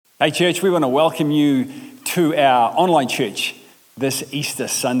Hey church, we want to welcome you to our online church this Easter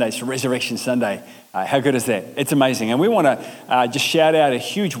Sunday. It's Resurrection Sunday. How good is that? It's amazing. And we want to just shout out a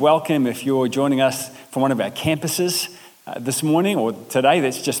huge welcome if you're joining us from one of our campuses this morning or today.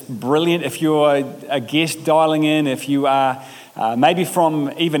 That's just brilliant. If you're a guest dialing in, if you are maybe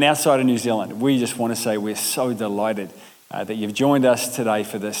from even outside of New Zealand, we just want to say we're so delighted that you've joined us today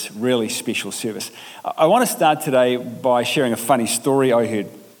for this really special service. I want to start today by sharing a funny story I heard.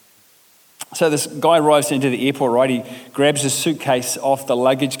 So this guy arrives into the airport, right? He grabs his suitcase off the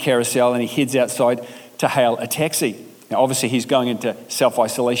luggage carousel and he heads outside to hail a taxi. Now, obviously, he's going into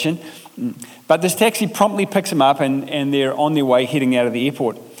self-isolation. But this taxi promptly picks him up and they're on their way heading out of the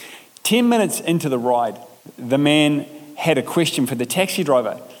airport. 10 minutes into the ride, the man had a question for the taxi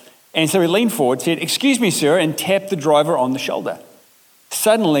driver. And so he leaned forward, said, "Excuse me, sir," and tapped the driver on the shoulder.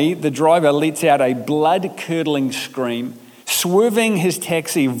 Suddenly, the driver lets out a blood-curdling scream, swerving his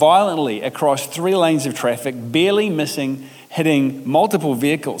taxi violently across 3 lanes of traffic, barely missing, hitting multiple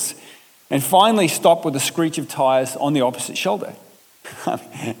vehicles, and finally stopped with a screech of tires on the opposite shoulder.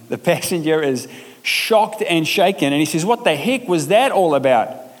 The passenger is shocked and shaken, and he says, "What the heck was that all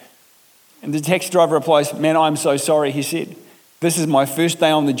about?" And the taxi driver replies, "Man, I'm so sorry," he said. "This is my first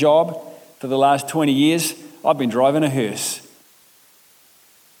day on the job. For the last 20 years, I've been driving a hearse."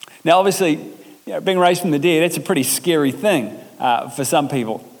 Now, obviously, being raised from the dead, that's a pretty scary thing for some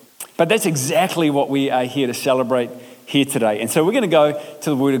people. But that's exactly what we are here to celebrate here today. And so we're going to go to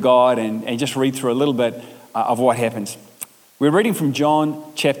the Word of God and just read through a little bit of what happens. We're reading from John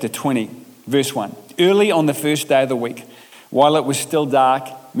chapter 20, verse 1. "Early on the first day of the week, while it was still dark,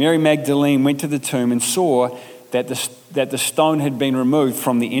 Mary Magdalene went to the tomb and saw that the stone had been removed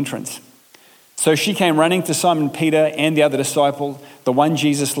from the entrance. So she came running to Simon Peter and the other disciple, the one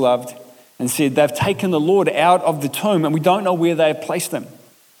Jesus loved, and said, 'They've taken the Lord out of the tomb and we don't know where they have placed him.'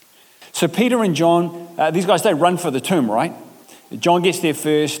 So Peter and John, these guys, they run for the tomb, right? John gets there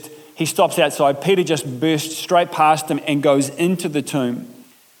first. He stops outside. Peter just bursts straight past him and goes into the tomb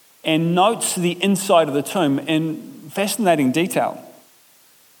and notes the inside of the tomb in fascinating detail.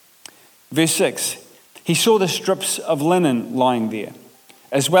 Verse 6, "He saw the strips of linen lying there,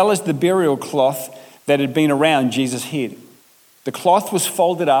 as well as the burial cloth that had been around Jesus' head. The cloth was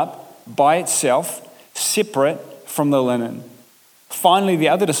folded up by itself, separate from the linen. Finally, the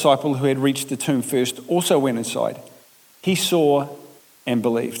other disciple who had reached the tomb first also went inside. He saw and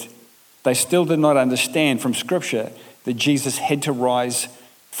believed. They still did not understand from Scripture that Jesus had to rise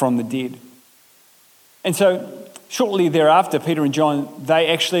from the dead." And so, shortly thereafter, Peter and John, they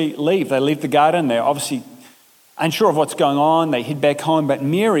actually leave. They leave the garden. They're obviously unsure of what's going on. They head back home. But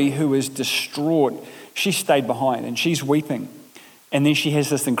Mary, who is distraught, she stayed behind and she's weeping. And then she has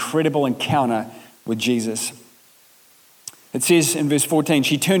this incredible encounter with Jesus. It says in verse 14,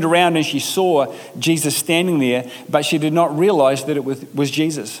 "She turned around and she saw Jesus standing there, but she did not realize that it was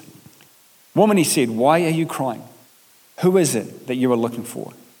Jesus. 'Woman,' he said, 'why are you crying? Who is it that you are looking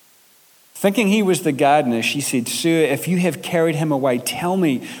for?' Thinking he was the gardener, she said, 'Sir, if you have carried him away, tell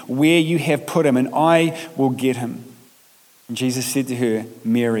me where you have put him, and I will get him.' And Jesus said to her,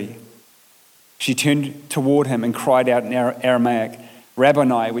 'Mary.' She turned toward him and cried out in Aramaic,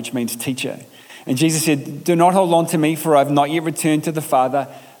 'Rabboni,' which means teacher. And Jesus said, 'Do not hold on to me, for I have not yet returned to the Father,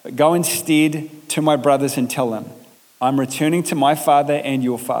 but go instead to my brothers and tell them, I'm returning to my Father and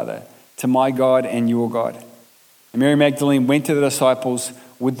your Father, to my God and your God.' And Mary Magdalene went to the disciples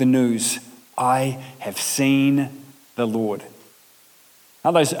with the news, 'I have seen the Lord.'"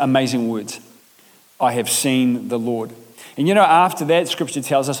 Aren't those amazing words? I have seen the Lord. And you know, after that, Scripture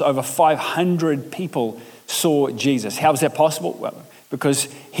tells us over 500 people saw Jesus. How was that possible? Well, because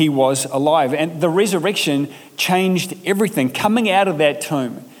he was alive. And the resurrection changed everything. Coming out of that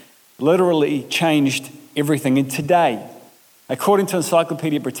tomb literally changed everything. And today, according to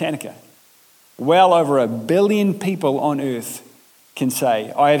Encyclopedia Britannica, well over 1 billion people on earth can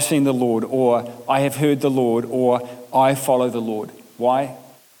say, "I have seen the Lord," or "I have heard the Lord," or "I follow the Lord." Why?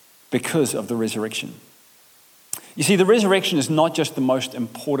 Because of the resurrection. You see, the resurrection is not just the most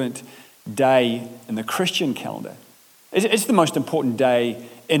important day in the Christian calendar. It's the most important day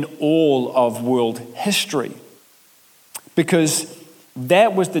in all of world history. Because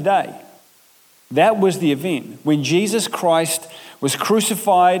that was the day. That was the event when Jesus Christ was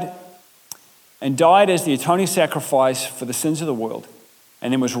crucified and died as the atoning sacrifice for the sins of the world,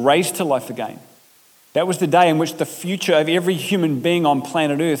 and then was raised to life again. That was the day in which the future of every human being on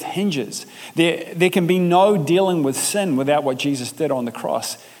planet Earth hinges. There can be no dealing with sin without what Jesus did on the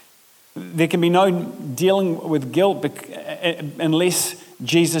cross. There can be no dealing with guilt unless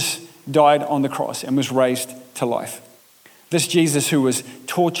Jesus died on the cross and was raised to life. This Jesus who was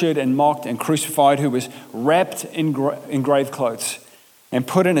tortured and mocked and crucified, who was wrapped in grave clothes and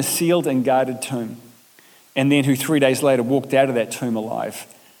put in a sealed and guarded tomb, and then who 3 days later walked out of that tomb alive,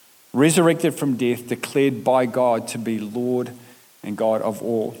 resurrected from death, declared by God to be Lord and God of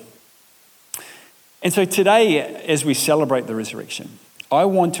all. And so today, as we celebrate the resurrection, I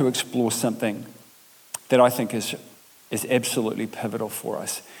want to explore something that I think is absolutely pivotal for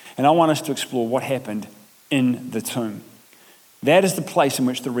us. And I want us to explore what happened in the tomb. That is the place in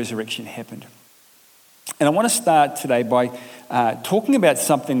which the resurrection happened. And I want to start today by talking about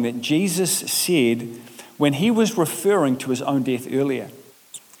something that Jesus said when he was referring to his own death earlier.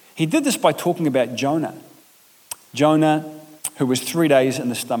 He did this by talking about Jonah. Jonah, who was 3 days in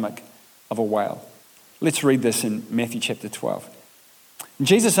the stomach of a whale. Let's read this in Matthew chapter 12.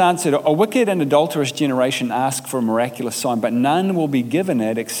 Jesus answered, "A wicked and adulterous generation asks for a miraculous sign, but none will be given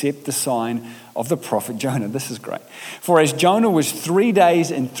it except the sign of the prophet Jonah." This is great. "For as Jonah was 3 days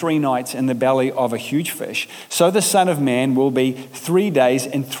and 3 nights in the belly of a huge fish, so the Son of Man will be 3 days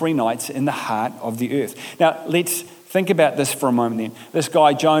and 3 nights in the heart of the earth." Now, let's think about this for a moment then. This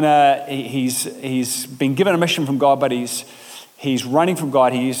guy, Jonah, he's been given a mission from God, but he's running from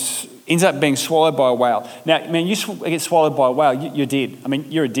God. He ends up being swallowed by a whale. Now, man, you get swallowed by a whale, you're dead. I mean,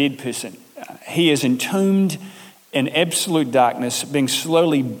 you're a dead person. He is entombed in absolute darkness, being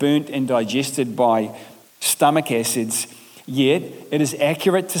slowly burnt and digested by stomach acids. Yet, it is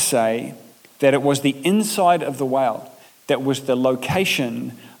accurate to say that it was the inside of the whale that was the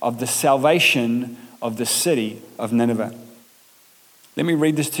location of the salvation of the city of Nineveh. Let me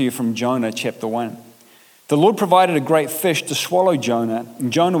read this to you from Jonah chapter 1. "The Lord provided a great fish to swallow Jonah,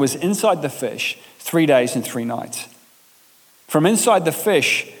 and Jonah was inside the fish 3 days and 3 nights. From inside the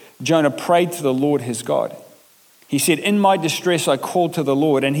fish, Jonah prayed to the Lord his God. He said, 'In my distress I called to the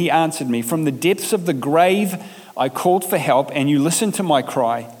Lord, and he answered me. From the depths of the grave I called for help, and you listened to my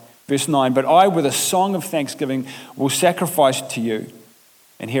cry.' Verse 9, 'But I, with a song of thanksgiving, will sacrifice to you.'"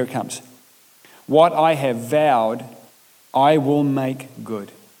 And here it comes. "What I have vowed, I will make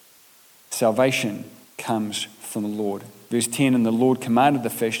good. Salvation comes from the Lord." Verse 10, "And the Lord commanded the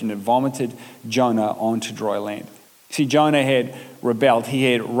fish, and it vomited Jonah onto dry land." See, Jonah had rebelled. He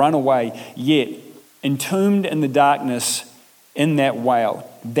had run away, yet entombed in the darkness in that whale,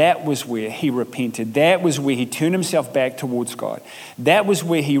 that was where he repented. That was where he turned himself back towards God. That was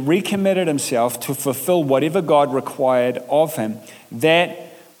where he recommitted himself to fulfill whatever God required of him.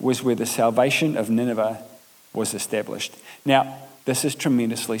 That was where the salvation of Nineveh was established. Now, this is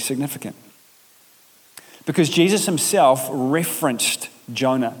tremendously significant, because Jesus himself referenced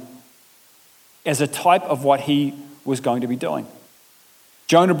Jonah as a type of what he was going to be doing.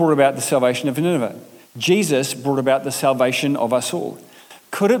 Jonah brought about the salvation of Nineveh. Jesus brought about the salvation of us all.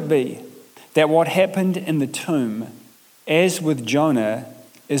 Could it be that what happened in the tomb, as with Jonah,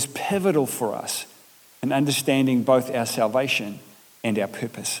 is pivotal for us in understanding both our salvation and our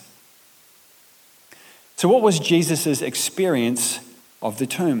purpose? So what was Jesus' experience of the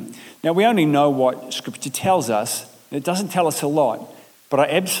tomb? Now, we only know what Scripture tells us. It doesn't tell us a lot, but I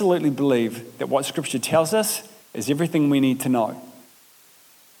absolutely believe that what Scripture tells us is everything we need to know.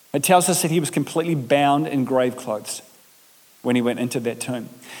 It tells us that he was completely bound in grave clothes when he went into that tomb.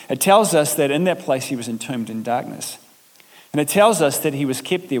 It tells us that in that place he was entombed in darkness. And it tells us that he was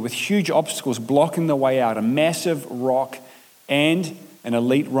kept there with huge obstacles blocking the way out, a massive rock and an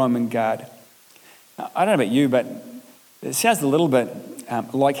elite Roman guard. Now, I don't know about you, but it sounds a little bit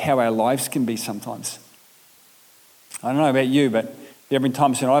like how our lives can be sometimes. I don't know about you, but there have been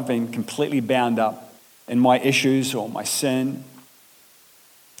times when I've been completely bound up in my issues or my sin.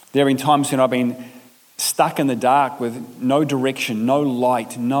 There have been times when I've been stuck in the dark with no direction, no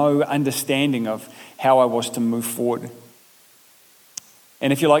light, no understanding of how I was to move forward.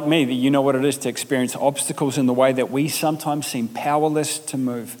 And if you're like me, you know what it is to experience obstacles in the way that we sometimes seem powerless to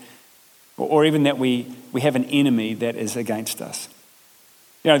move, or even that we have an enemy that is against us.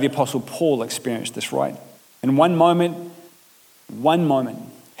 You know, the Apostle Paul experienced this, right? In one moment,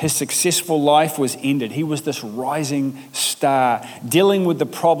 his successful life was ended. He was this rising star, dealing with the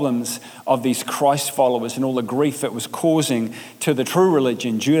problems of these Christ followers and all the grief it was causing to the true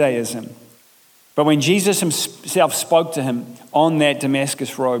religion, Judaism. But when Jesus himself spoke to him on that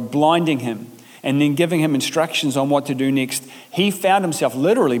Damascus road, blinding him and then giving him instructions on what to do next, he found himself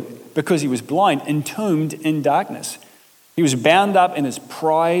literally, because he was blind, entombed in darkness. He was bound up in his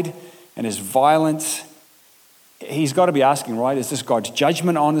pride and his violence. He's got to be asking, right, is this God's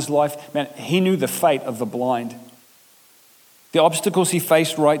judgment on his life? Man, he knew the fate of the blind. The obstacles he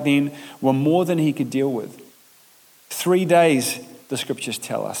faced right then were more than he could deal with. 3 days, the scriptures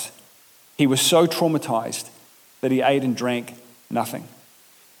tell us. He was so traumatized that he ate and drank nothing.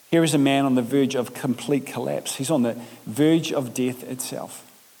 Here is a man on the verge of complete collapse. He's on the verge of death itself.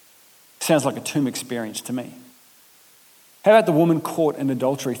 Sounds like a tomb experience to me. How about the woman caught in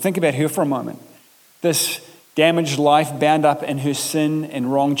adultery? Think about her for a moment. This damaged life, bound up in her sin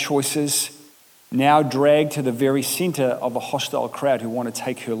and wrong choices, now dragged to the very center of a hostile crowd who want to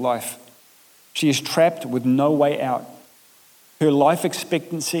take her life. She is trapped with no way out. Her life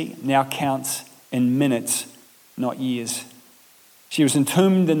expectancy now counts in minutes, not years. She was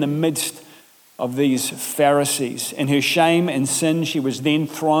entombed in the midst of these Pharisees. In her shame and sin, she was then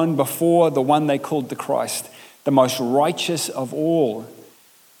thrown before the one they called the Christ, the most righteous of all.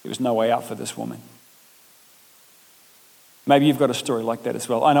 There was no way out for this woman. Maybe you've got a story like that as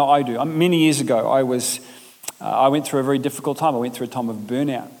well. I know I do. Many years ago, I went through a very difficult time. I went through a time of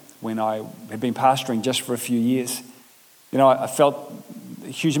burnout when I had been pastoring just for a few years. I felt a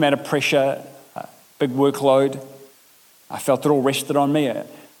huge amount of pressure, big workload. I felt it all rested on me.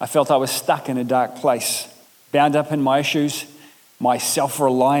 I felt I was stuck in a dark place, bound up in my issues, my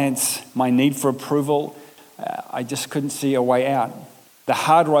self-reliance, my need for approval. I just couldn't see a way out. The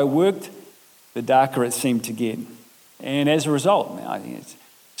harder I worked, the darker it seemed to get. And as a result,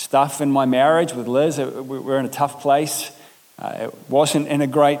 stuff in my marriage with Liz, we're in a tough place. It wasn't in a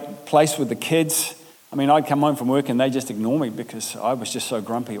great place with the kids. I'd come home from work and they just ignore me because I was just so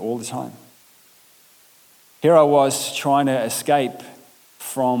grumpy all the time. Here I was trying to escape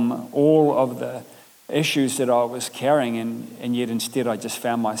from all of the issues that I was carrying, and yet instead I just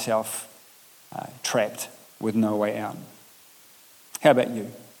found myself trapped with no way out. How about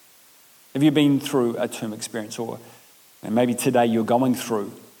you? Have you been through a tomb experience, or maybe today you're going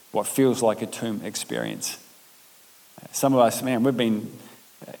through what feels like a tomb experience? Some of us, we've been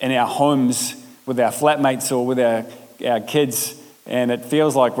in our homes with our flatmates or with our kids, and it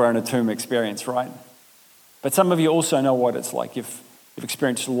feels like we're in a tomb experience, right? But some of you also know what it's like. You've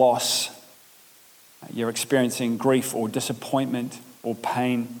experienced loss. You're experiencing grief or disappointment or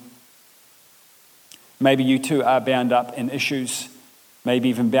pain. Maybe you too are bound up in issues, maybe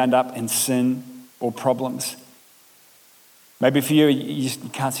even bound up in sin or problems. Maybe for you, you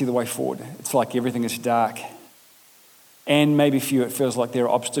can't see the way forward. It's like everything is dark. And maybe for you, it feels like there are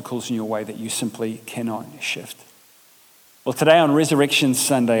obstacles in your way that you simply cannot shift. Well, today on Resurrection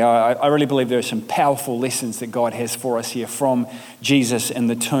Sunday, I really believe there are some powerful lessons that God has for us here from Jesus in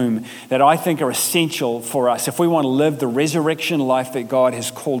the tomb that I think are essential for us if we want to live the resurrection life that God has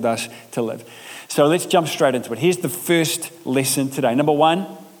called us to live. So let's jump straight into it. Here's the first lesson today. Number one,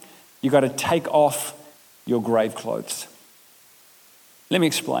 you've got to take off your grave clothes. Let me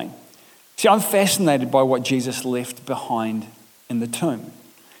explain. See, I'm fascinated by what Jesus left behind in the tomb.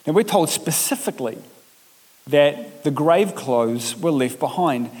 Now, we're told specifically that the grave clothes were left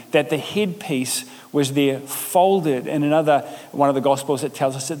behind, that the headpiece was there folded. In one of the Gospels, it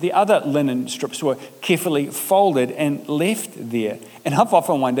tells us that the other linen strips were carefully folded and left there. And I've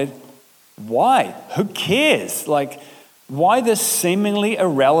often wondered, why? Who cares? Why this seemingly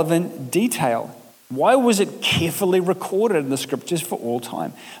irrelevant detail? Why was it carefully recorded in the scriptures for all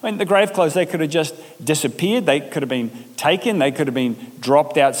time? The grave clothes, they could have just disappeared. They could have been taken. They could have been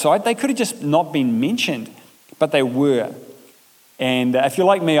dropped outside. They could have just not been mentioned. But they were. And if you're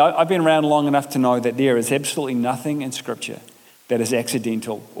like me, I've been around long enough to know that there is absolutely nothing in Scripture that is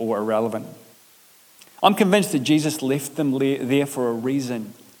accidental or irrelevant. I'm convinced that Jesus left them there for a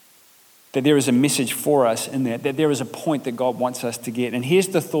reason, that there is a message for us in that there is a point that God wants us to get. And here's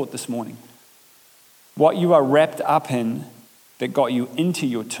the thought this morning. What you are wrapped up in that got you into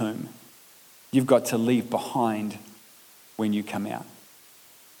your tomb, you've got to leave behind when you come out.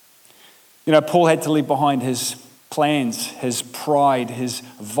 Paul had to leave behind his plans, his pride, his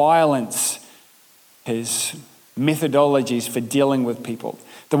violence, his methodologies for dealing with people.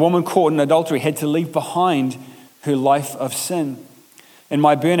 The woman caught in adultery had to leave behind her life of sin. In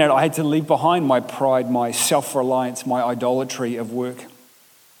my burnout, I had to leave behind my pride, my self-reliance, my idolatry of work.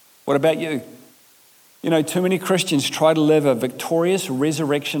 What about you? Too many Christians try to live a victorious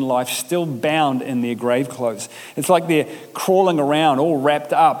resurrection life still bound in their grave clothes. It's like they're crawling around all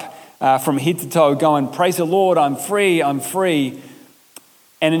wrapped up from head to toe going, praise the Lord, I'm free, I'm free.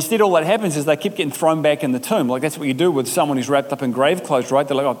 And instead all that happens is they keep getting thrown back in the tomb. That's what you do with someone who's wrapped up in grave clothes, right?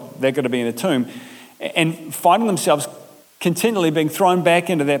 They're like, they're going to be in a tomb. And finding themselves continually being thrown back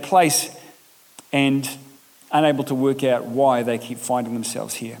into that place and unable to work out why they keep finding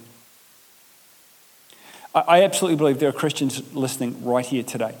themselves here. I absolutely believe there are Christians listening right here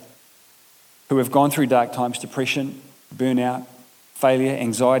today who have gone through dark times, depression, burnout, failure,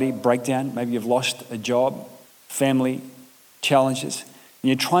 anxiety, breakdown. Maybe you've lost a job, family challenges. And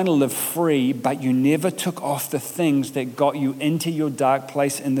you're trying to live free, but you never took off the things that got you into your dark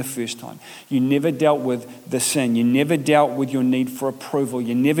place in the first time. You never dealt with the sin. You never dealt with your need for approval.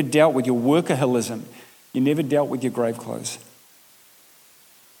 You never dealt with your workaholism. You never dealt with your grave clothes.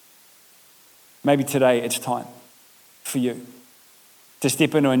 Maybe today it's time for you to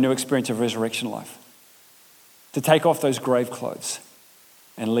step into a new experience of resurrection life, to take off those grave clothes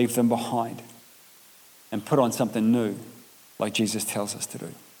and leave them behind and put on something new, like Jesus tells us to do.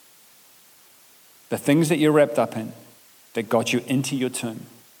 The things that you're wrapped up in that got you into your tomb,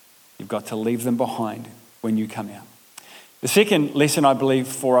 you've got to leave them behind when you come out. The second lesson I believe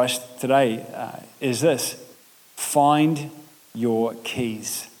for us today is this: find your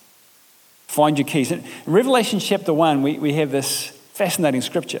keys. Find your keys. In Revelation chapter 1, we have this fascinating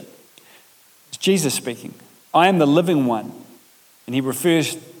scripture. It's Jesus speaking. I am the living one. And he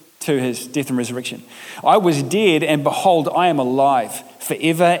refers to his death and resurrection. I was dead, and behold, I am alive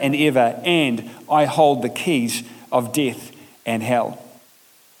forever and ever, and I hold the keys of death and hell.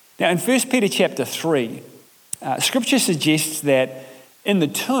 Now, in 1 Peter chapter 3, scripture suggests that in the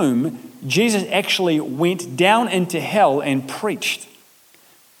tomb, Jesus actually went down into hell and preached.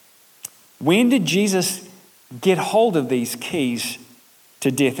 When did Jesus get hold of these keys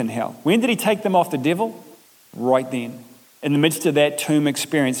to death and hell? When did he take them off the devil? Right then, in the midst of that tomb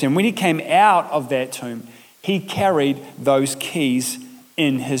experience. And when he came out of that tomb, he carried those keys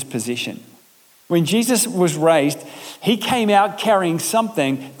in his possession. When Jesus was raised, he came out carrying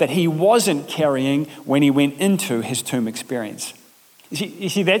something that he wasn't carrying when he went into his tomb experience. You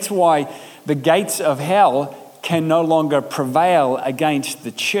see, that's why the gates of hell can no longer prevail against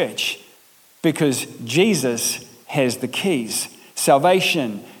the church, because Jesus has the keys.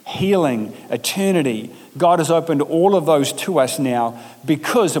 Salvation, healing, eternity. God has opened all of those to us now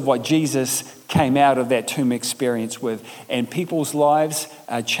because of what Jesus came out of that tomb experience with. And people's lives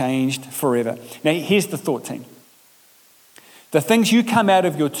are changed forever. Now, here's the thought, team. The things you come out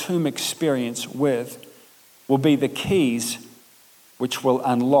of your tomb experience with will be the keys which will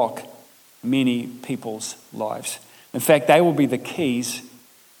unlock many people's lives. In fact, they will be the keys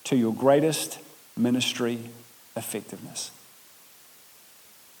to your greatest ministry effectiveness.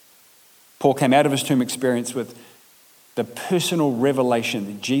 Paul came out of his tomb experience with the personal revelation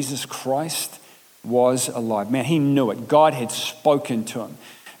that Jesus Christ was alive. Man, he knew it. God had spoken to him.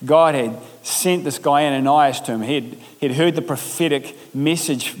 God had sent this guy Ananias to him. He'd heard the prophetic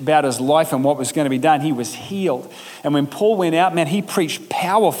message about his life and what was going to be done. He was healed. And when Paul went out, man, he preached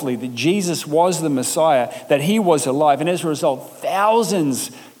powerfully that Jesus was the Messiah, that he was alive. And as a result,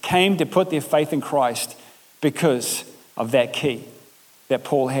 thousands came to put their faith in Christ because of that key that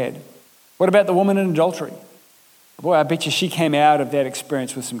Paul had. What about the woman in adultery? Boy, I bet you she came out of that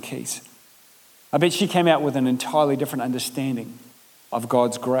experience with some keys. I bet she came out with an entirely different understanding of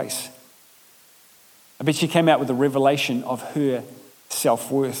God's grace. I bet she came out with a revelation of her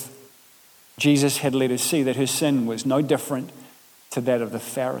self-worth. Jesus had let her see that her sin was no different to that of the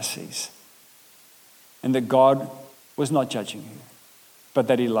Pharisees, and that God was not judging her, but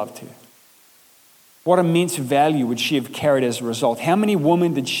that he loved her. What immense value would she have carried as a result? How many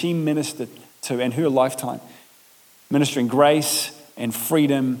women did she minister to in her lifetime, ministering grace and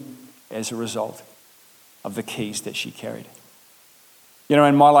freedom as a result of the keys that she carried? You know,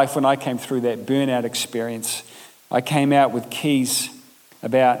 in my life, when I came through that burnout experience, I came out with keys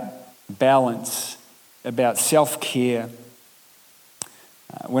about balance, about self-care.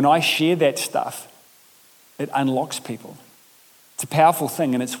 When I share that stuff, it unlocks people. It's a powerful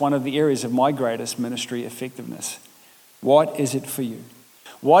thing, and it's one of the areas of my greatest ministry effectiveness. What is it for you?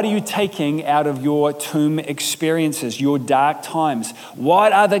 What are you taking out of your tomb experiences, your dark times?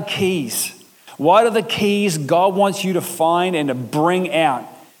 What are the keys? What are the keys God wants you to find and to bring out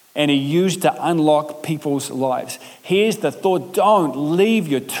and to use to unlock people's lives? Here's the thought: don't leave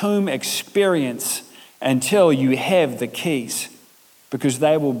your tomb experience until you have the keys, because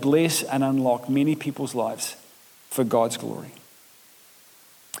they will bless and unlock many people's lives for God's glory.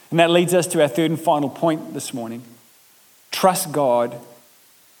 And that leads us to our third and final point this morning. Trust God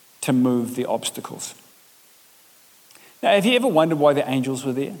to move the obstacles. Now, have you ever wondered why the angels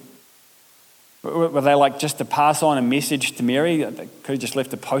were there? Were they like just to pass on a message to Mary? They could have just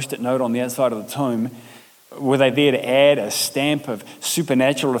left a post-it note on the outside of the tomb. Were they there to add a stamp of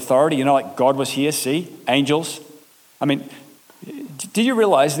supernatural authority? You know, like God was here, see? Angels. I mean, did you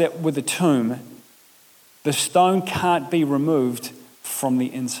realize that with the tomb, the stone can't be removed from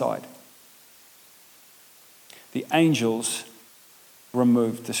the inside? The angels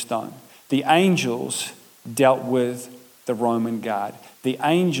removed the stone. The angels dealt with the Roman guard. The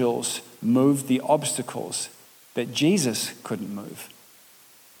angels moved the obstacles that Jesus couldn't move.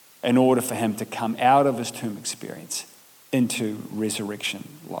 in order for him to come out of his tomb experience into resurrection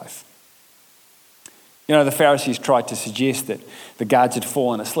life. You know, the Pharisees tried to suggest that the guards had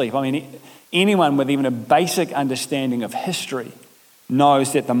fallen asleep. I mean, anyone with even a basic understanding of history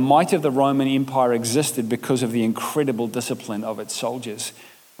knows that the might of the Roman Empire existed because of the incredible discipline of its soldiers.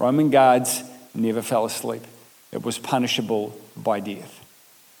 Roman guards never fell asleep. It was punishable by death.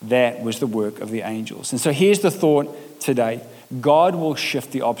 That was the work of the angels. And so here's the thought today. God will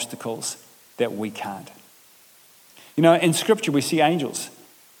shift the obstacles that we can't. You know, in Scripture we see angels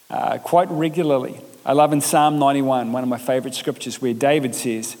quite regularly. I love in Psalm 91, one of my favorite scriptures, where David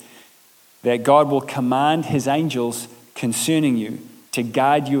says that God will command his angels concerning you to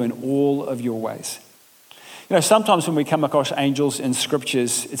guide you in all of your ways. You know, sometimes when we come across angels in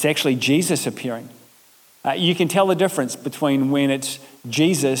scriptures, it's actually Jesus appearing. You can tell the difference between when it's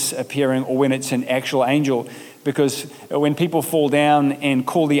Jesus appearing or when it's an actual angel, because when people fall down and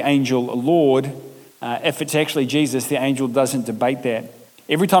call the angel Lord, if it's actually Jesus, the angel doesn't debate that.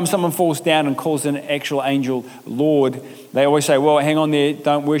 Every time someone falls down and calls an actual angel Lord, they always say, well, hang on there,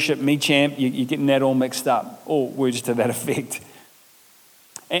 don't worship me, champ. You're getting that all mixed up. Or words to that effect.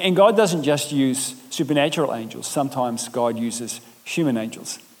 And God doesn't just use supernatural angels. Sometimes God uses human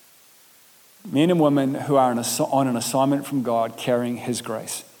angels. Men and women who are on an assignment from God carrying his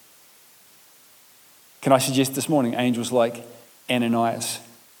grace. Can I suggest this morning, angels like Ananias,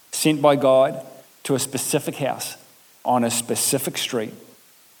 sent by God to a specific house on a specific street.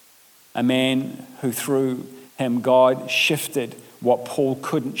 A man who through him God shifted what Paul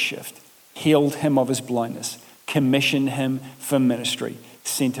couldn't shift, healed him of his blindness, commissioned him for ministry,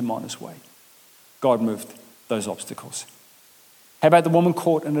 sent him on his way. God moved those obstacles. How about the woman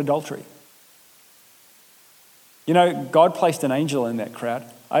caught in adultery? You know, God placed an angel in that crowd.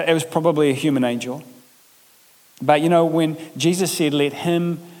 It was probably a human angel. But you know, when Jesus said, let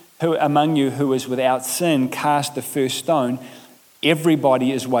him who among you who is without sin cast the first stone,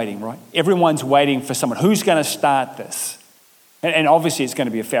 everybody is waiting, right? Everyone's waiting for someone. Who's going to start this? And obviously it's going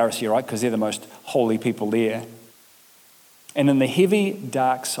to be a Pharisee, right? Because they're the most holy people there. And in the heavy,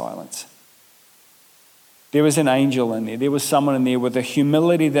 dark silence, there was an angel in there. There was someone in there with a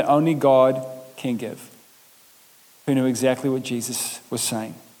humility that only God can give, who knew exactly what Jesus was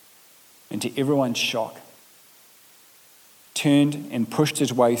saying. And to everyone's shock, turned and pushed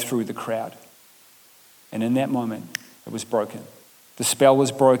his way through the crowd. And in that moment, it was broken. The spell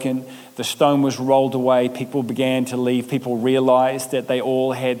was broken. The stone was rolled away. People began to leave. People realized that they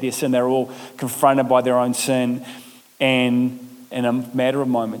all had their sin. They were all confronted by their own sin. And in a matter of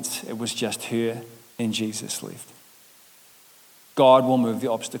moments, it was just her and Jesus left. God will move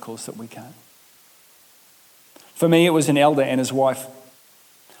the obstacles that we can't. For me, it was an elder and his wife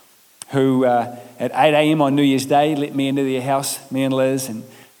who at 8 a.m. on New Year's Day let me into their house, me and Liz, and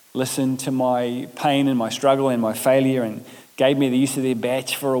listened to my pain and my struggle and my failure, and gave me the use of their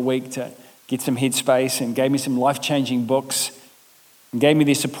batch for a week to get some headspace, and gave me some life-changing books, and gave me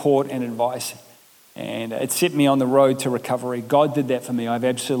their support and advice. And it set me on the road to recovery. God did that for me. I have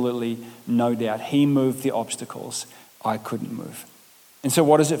absolutely no doubt. He moved the obstacles I couldn't move. And so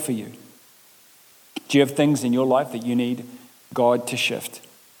what is it for you? Do you have things in your life that you need God to shift?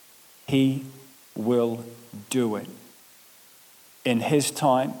 He will do it. In his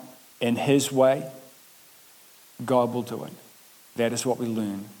time, in his way, God will do it. That is what we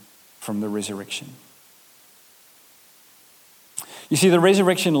learn from the resurrection. You see, the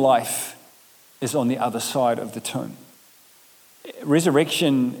resurrection life is on the other side of the tomb.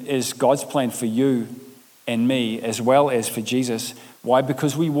 Resurrection is God's plan for you and me as well as for Jesus. Why?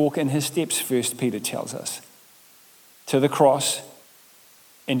 Because we walk in his steps, 1 Peter tells us. To the cross,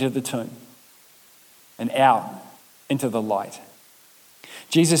 into the tomb, and out into the light.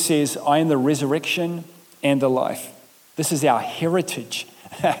 Jesus says, I am the resurrection and the life. This is our heritage.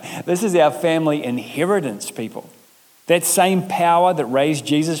 This is our family inheritance, people. That same power that raised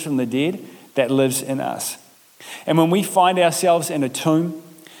Jesus from the dead, that lives in us. And when we find ourselves in a tomb,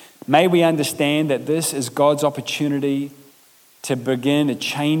 may we understand that this is God's opportunity to begin to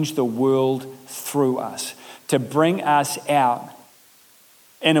change the world through us, to bring us out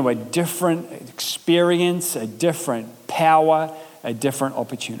into a different experience, a different power, a different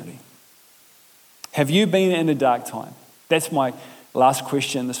opportunity. Have you been in a dark time? That's my last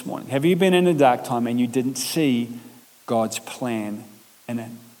question this morning. Have you been in a dark time and you didn't see God's plan in it?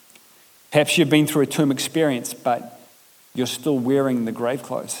 Perhaps you've been through a tomb experience, but you're still wearing the grave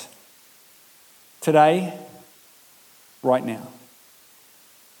clothes. Today, right now,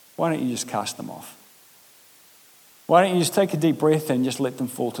 why don't you just cast them off? Why don't you just take a deep breath and just let them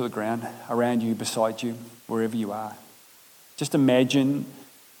fall to the ground around you, beside you, wherever you are? Just imagine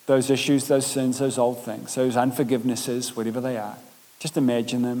those issues, those sins, those old things, those unforgivenesses, whatever they are, just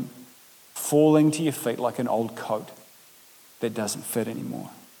imagine them falling to your feet like an old coat that doesn't fit anymore.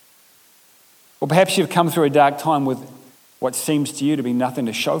 Or perhaps you've come through a dark time with what seems to you to be nothing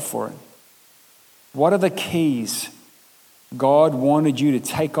to show for it. What are the keys God wanted you to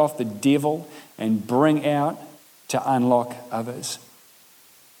take off the devil and bring out to unlock others?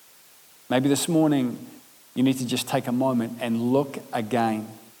 Maybe this morning you need to just take a moment and look again.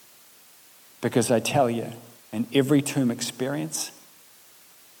 Because I tell you, in every tomb experience,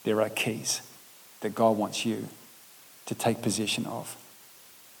 there are keys that God wants you to take possession of.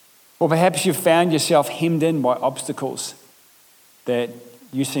 Or perhaps you've found yourself hemmed in by obstacles that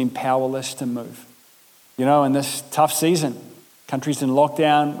you seem powerless to move. You know, in this tough season, countries in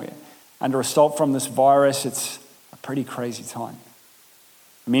lockdown, we're under assault from this virus. It's a pretty crazy time.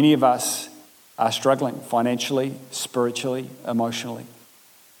 Many of us are struggling financially, spiritually, emotionally.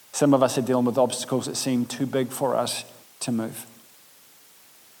 Some of us are dealing with obstacles that seem too big for us to move.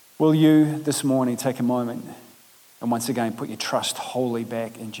 Will you this morning take a moment and once again put your trust wholly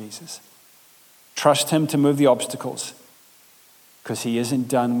back in Jesus? Trust him to move the obstacles because he isn't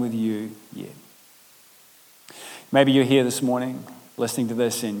done with you yet. Maybe you're here this morning listening to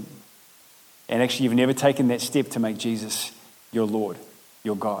this and actually you've never taken that step to make Jesus your Lord,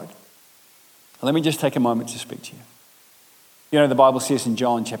 your God. Let me just take a moment to speak to you. You know, the Bible says in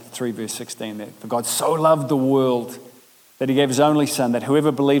John chapter 3, verse 16 that for God so loved the world that he gave his only son, that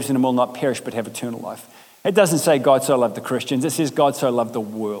whoever believes in him will not perish but have eternal life. It doesn't say God so loved the Christians. It says God so loved the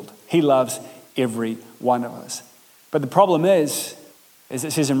world. He loves every one of us. But the problem is, as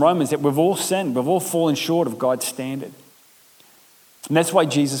it says in Romans, that we've all sinned. We've all fallen short of God's standard. And that's why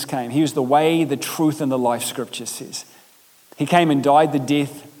Jesus came. He was the way, the truth, and the life, Scripture says. He came and died the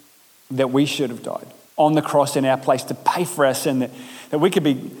death that we should have died on the cross in our place to pay for our sin, that we could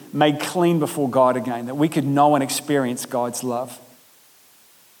be made clean before God again, that we could know and experience God's love.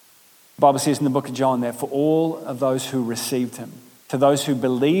 The Bible says in the book of John that for all of those who received him, to those who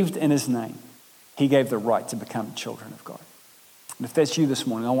believed in his name, he gave the right to become children of God. And if that's you this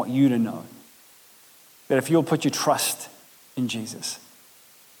morning, I want you to know that if you'll put your trust in Jesus,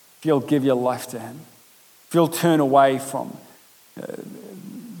 if you'll give your life to him, if you'll turn away from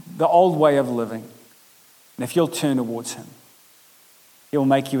the old way of living, and if you'll turn towards him, he'll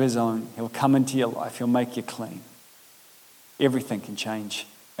make you his own. He'll come into your life. He'll make you clean. Everything can change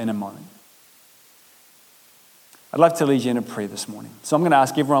in a moment. I'd love to lead you in a prayer this morning. So I'm going to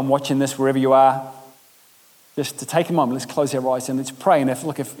ask everyone watching this, wherever you are, just to take a moment. Let's close our eyes and let's pray. And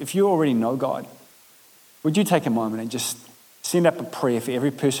if you already know God, would you take a moment and just send up a prayer for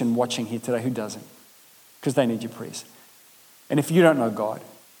every person watching here today who doesn't? Because they need your prayers. And if you don't know God,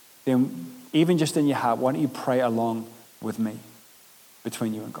 then even just in your heart, why don't you pray along with me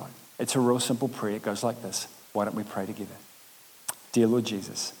between you and God? It's a real simple prayer. It goes like this. Why don't we pray together? Dear Lord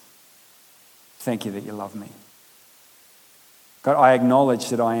Jesus, thank you that you love me. God, I acknowledge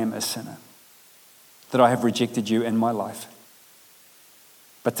that I am a sinner, that I have rejected you in my life.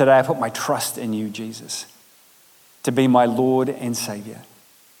 But today I put my trust in you, Jesus, to be my Lord and Savior.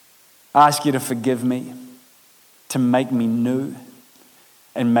 I ask you to forgive me, to make me new,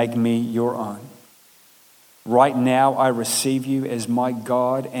 and make me your own. Right now, I receive you as my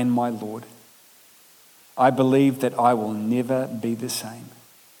God and my Lord. I believe that I will never be the same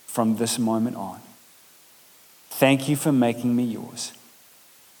from this moment on. Thank you for making me yours.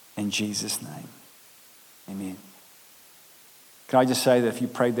 In Jesus' name, amen. Can I just say that if you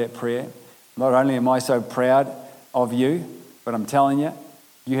prayed that prayer, not only am I so proud of you, but I'm telling you,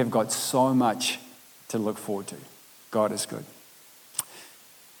 you have got so much to look forward to. God is good.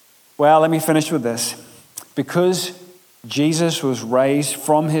 Well, let me finish with this. Because Jesus was raised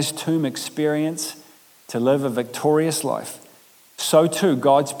from his tomb experience to live a victorious life, so too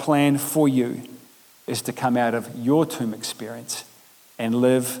God's plan for you is to come out of your tomb experience and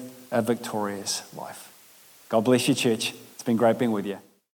live a victorious life. God bless you, church. It's been great being with you.